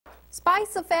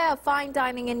Spice Affair, a fine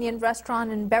dining Indian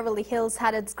restaurant in Beverly Hills,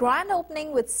 had its grand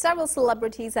opening with several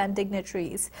celebrities and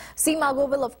dignitaries. Seema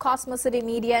Govil of Cosmos City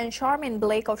Media and Charmin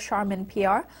Blake of Charmin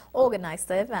PR organized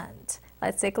the event.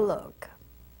 Let's take a look.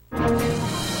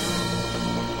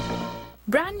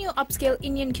 Brand new upscale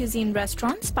Indian cuisine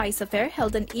restaurant Spice Affair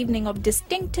held an evening of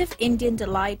distinctive Indian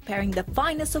delight, pairing the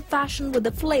finest of fashion with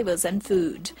the flavors and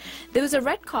food. There was a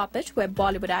red carpet where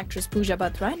Bollywood actress Pooja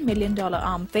Batra and Million Dollar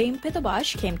Arm fame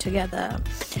Pitabash came together.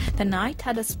 The night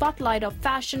had a spotlight of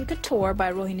fashion couture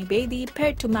by Rohini Bedi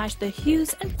paired to match the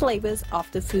hues and flavors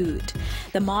of the food.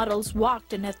 The models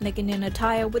walked in ethnic Indian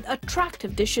attire with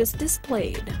attractive dishes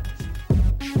displayed.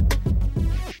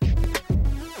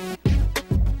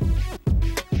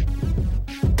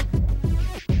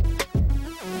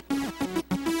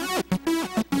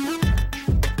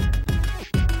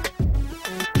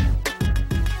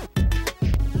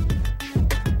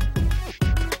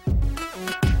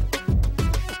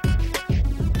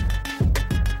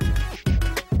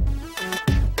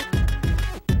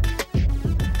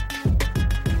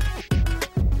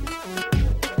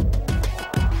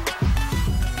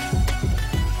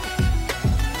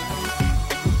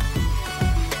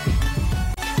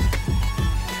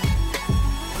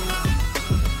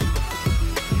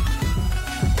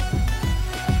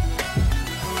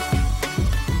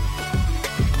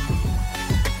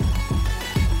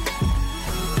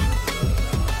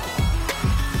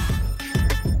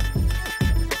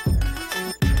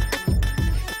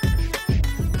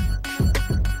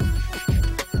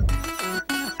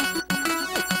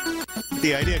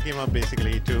 The idea came up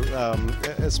basically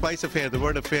to Spice Affair. The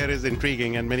word affair is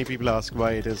intriguing, and many people ask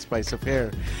why it is Spice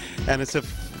Affair. And it's a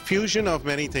fusion of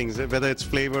many things, whether it's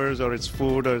flavors or it's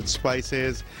food or it's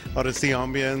spices or it's the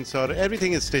ambience, or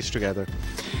everything is stitched together.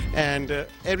 And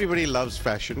everybody loves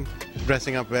fashion,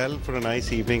 dressing up well for a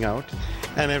nice evening out,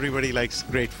 and everybody likes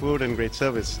great food and great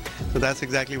service. So that's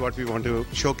exactly what we want to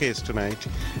showcase tonight.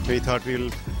 We thought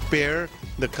we'll pair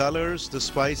the colors, the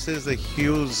spices, the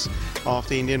hues of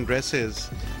the Indian dresses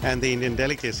and the Indian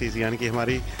delicacies, यानी कि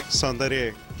हमारी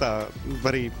सौंदर्य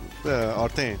भरी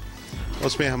औरतें,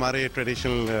 उसमें हमारे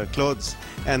traditional clothes,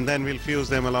 and then we'll fuse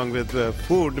them along with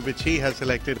food which he has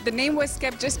selected. The name was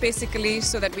kept just basically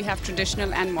so that we have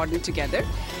traditional and modern together,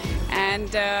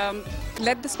 and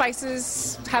let the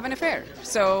spices have an affair.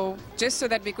 So just so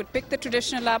that we could pick the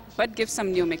traditional up but give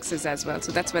some new mixes as well.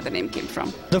 So that's where the name came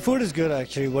from. The food is good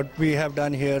actually. What we have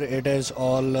done here, it is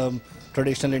all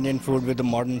traditional Indian food with a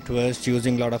modern twist,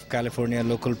 using a lot of California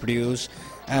local produce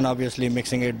and obviously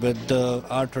mixing it with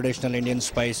our traditional Indian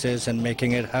spices and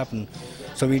making it happen.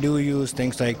 So we do use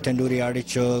things like tandoori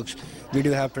artichokes. We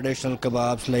do have traditional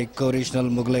kebabs like original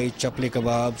Mughlai chapli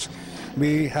kebabs.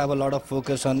 We have a lot of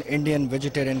focus on Indian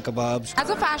vegetarian kebabs. As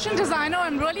a fashion designer,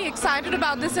 I'm really excited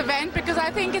about this event because I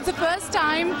think it's the first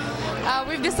time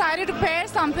we've decided to pair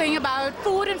something about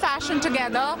food and fashion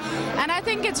together. And I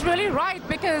think it's really right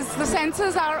because the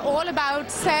senses are all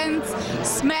about sense,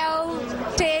 smell,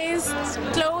 taste,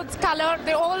 clothes, color.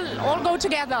 They all go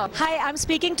together. Hi, I'm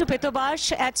speaking to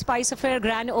Pitabash at Spice Affair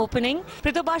grand opening.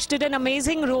 Pitabash did an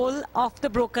amazing role of the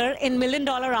broker in Million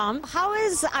Dollar Arm.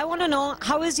 I want to know,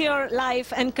 how is your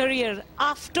life and career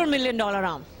after Million Dollar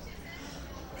Arm?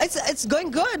 It's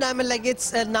going good. I mean, like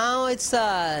now it's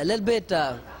a little bit.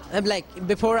 I'm like,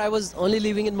 before I was only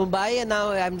living in Mumbai, and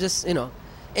now I'm just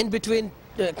in between,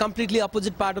 completely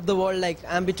opposite part of the world. Like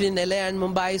I'm between LA and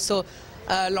Mumbai, so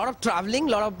a lot of traveling,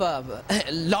 a lot of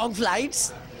long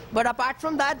flights. But apart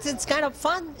from that, it's kind of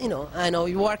fun. I know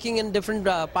you're working in different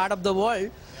part of the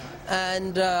world,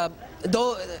 and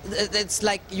though it's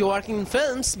like you're working in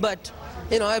films, but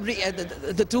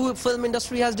the two film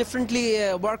industry has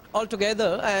differently work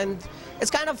altogether, and it's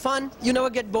kind of fun. You never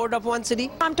get bored of one city.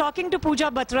 I'm talking to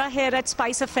Pooja Batra here at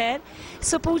Spice Affair.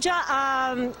 So Pooja,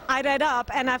 I read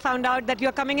up and I found out that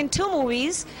you're coming in two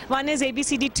movies. One is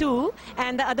ABCD 2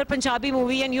 and the other Punjabi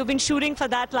movie, and you've been shooting for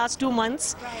that last 2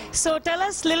 months. Right. So tell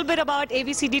us a little bit about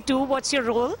ABCD 2, what's your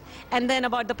role, and then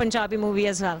about the Punjabi movie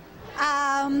as well.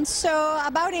 So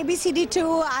about ABCD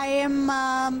 2, I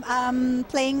am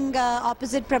playing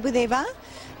opposite Prabhudeva,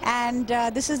 and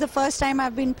this is the first time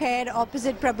I've been paired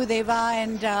opposite Prabhudeva,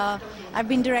 and I've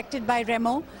been directed by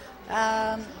Remo.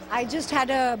 I just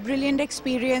had a brilliant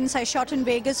experience. I shot in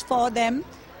Vegas for them,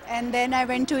 and then I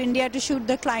went to India to shoot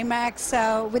the climax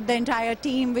with the entire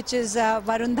team, which is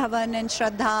Varun Dhawan and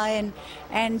Shraddha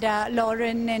and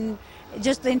Lauren and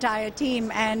just the entire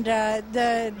team, and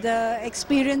the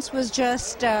experience was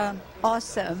just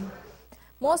awesome.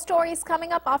 More stories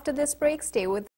coming up after this break. Stay with